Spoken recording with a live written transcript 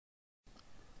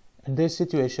In this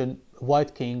situation,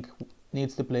 white king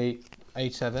needs to play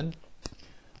h7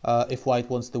 if white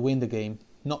wants to win the game,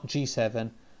 not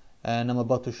g7, and I'm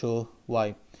about to show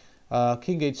why.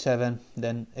 King h7,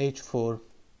 then h4,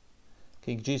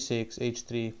 king g6,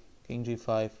 h3, king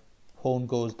g5, pawn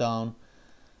goes down,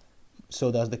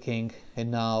 so does the king,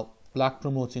 and now black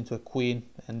promotes into a queen,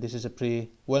 and this is a pretty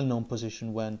well-known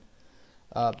position when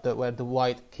where the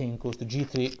white king goes to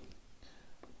g3,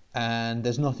 and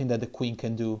there's nothing that the queen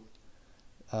can do.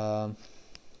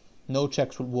 No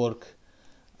checks will work,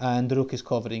 and the rook is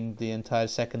covering the entire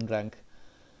second rank.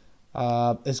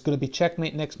 It's going to be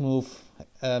checkmate next move.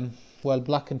 Well,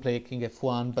 black can play king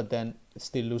f1, but then it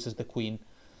still loses the queen.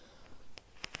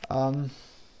 The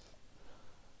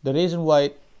reason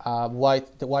why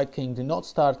the white king did not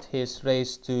start his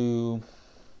race to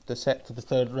the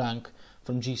third rank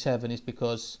from g7 is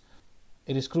because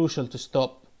it is crucial to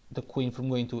stop the queen from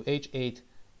going to h8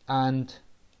 and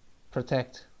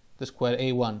protect the square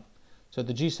a1. So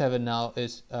the g7 now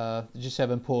is the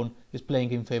g7 pawn is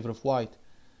playing in favor of white.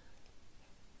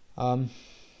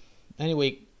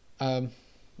 Anyway,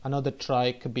 another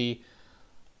try could be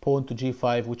pawn to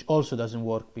g5, which also doesn't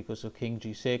work because of king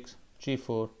g6,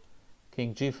 g4,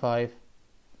 king g5,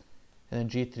 and then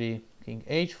g3, king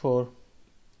h4,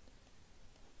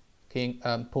 king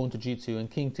pawn to g2, and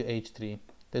king to h3.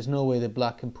 There's no way that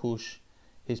black can push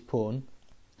his pawn.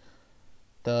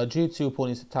 The g2 pawn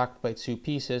is attacked by two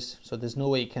pieces, so there's no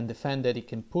way he can defend it. He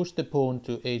can push the pawn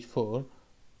to h4,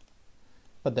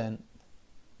 but then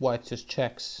white just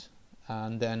checks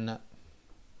and then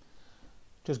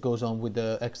just goes on with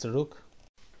the extra rook.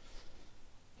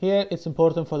 Here it's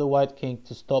important for the white king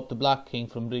to stop the black king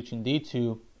from reaching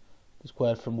d2, the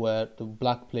square from where the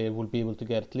black player will be able to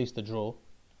get at least a draw.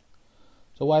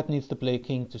 So white needs to play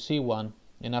king to c1,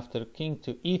 and after king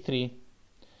to e3,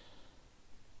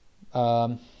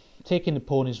 taking the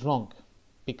pawn is wrong,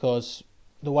 because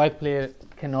the white player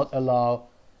cannot allow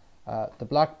the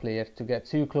black player to get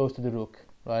too close to the rook,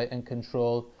 right, and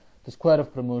control the square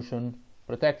of promotion,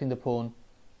 protecting the pawn,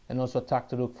 and also attack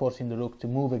the rook, forcing the rook to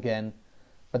move again,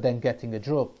 but then getting a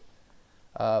draw,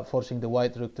 forcing the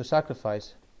white rook to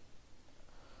sacrifice.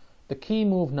 The key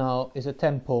move now is a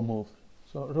tempo move,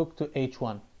 so rook to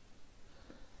h1.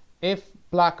 If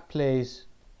black plays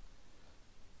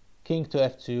king to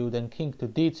f2, then king to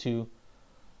d2,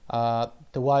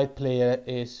 the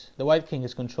white king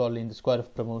is controlling the square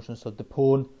of promotion, so the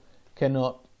pawn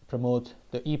cannot promote,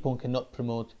 the e pawn cannot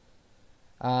promote,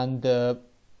 and the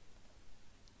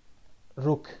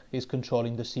rook is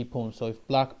controlling the c pawn. So if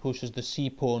black pushes the c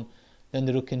pawn, then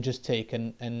the rook can just take,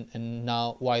 and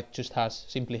now white just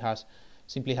simply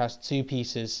has two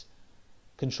pieces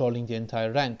controlling the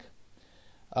entire rank.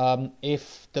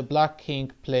 If the black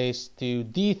king plays to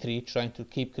d3, trying to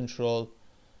keep control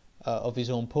of his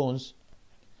own pawns,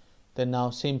 then now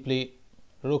simply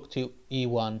rook to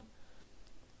e1,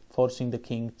 forcing the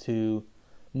king to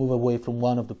move away from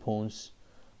one of the pawns.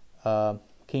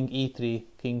 King e3,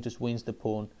 king just wins the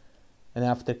pawn, and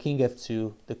after king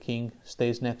f2, the king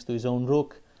stays next to his own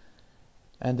rook,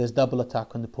 and there's double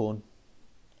attack on the pawn.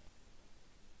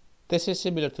 This is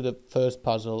similar to the first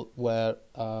puzzle, where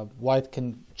white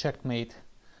can checkmate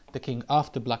the king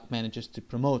after black manages to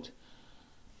promote.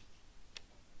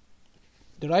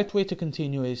 The right way to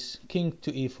continue is king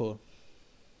to e4.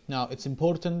 Now it's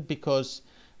important because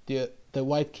the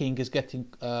white king is getting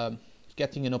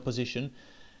in opposition,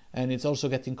 and it's also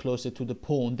getting closer to the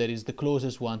pawn that is the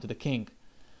closest one to the king.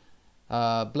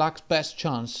 Black's best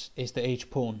chance is the h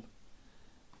pawn.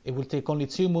 It will take only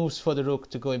 2 moves for the rook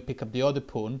to go and pick up the other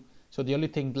pawn, so the only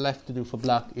thing left to do for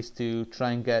black is to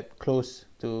try and get close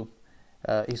to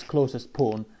his closest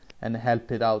pawn and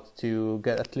help it out to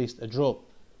get at least a draw.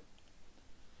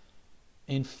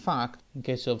 In fact, in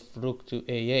case of rook to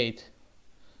a8,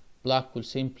 black will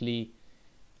simply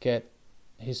get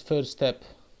his first step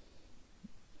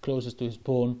closest to his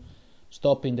pawn,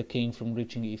 stopping the king from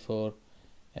reaching e4,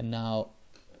 and now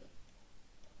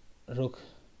rook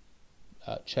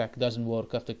check doesn't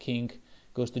work after king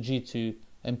goes to g2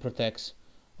 and protects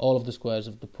all of the squares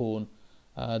of the pawn.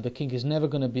 The king is never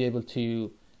going to be able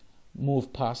to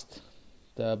move past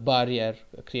the barrier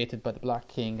created by the black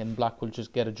king, and black will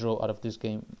just get a draw out of this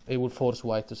game. It will force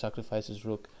white to sacrifice his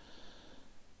rook.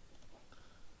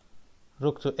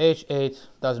 Rook to h8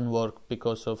 doesn't work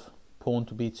because of pawn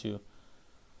to b2.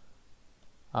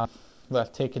 Well,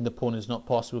 taking the pawn is not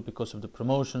possible because of the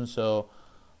promotion, so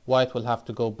white will have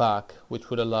to go back, which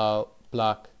would allow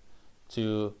black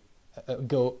to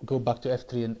go back to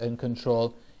f3 and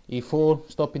control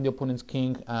e4, stopping the opponent's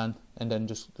king, and then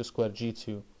just the square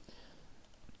g2.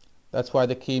 That's why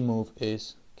the key move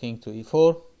is king to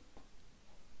e4.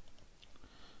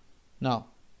 Now,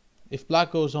 if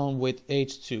black goes on with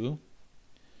h2,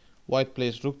 white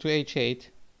plays rook to h8.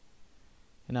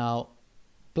 Now,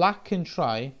 black can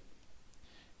try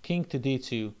king to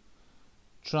d2,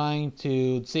 trying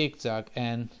to zigzag,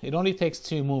 and it only takes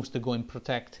 2 moves to go and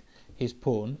protect his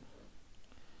pawn.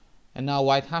 And now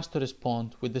white has to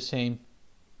respond with the same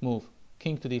move,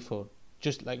 king to d4,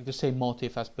 just like the same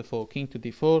motif as before, king to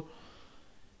d4,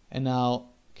 and now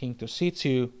king to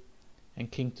c2 and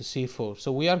king to c4.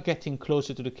 So we are getting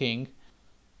closer to the king.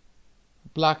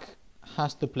 Black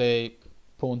has to play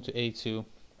pawn to a2.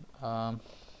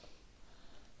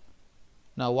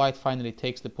 Now white finally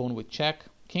takes the pawn with check,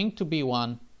 king to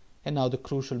b1, and now the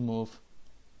crucial move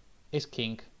is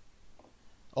king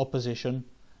opposition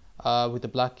with the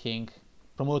black king.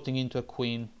 Promoting into a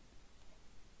queen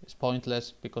is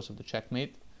pointless because of the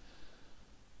checkmate.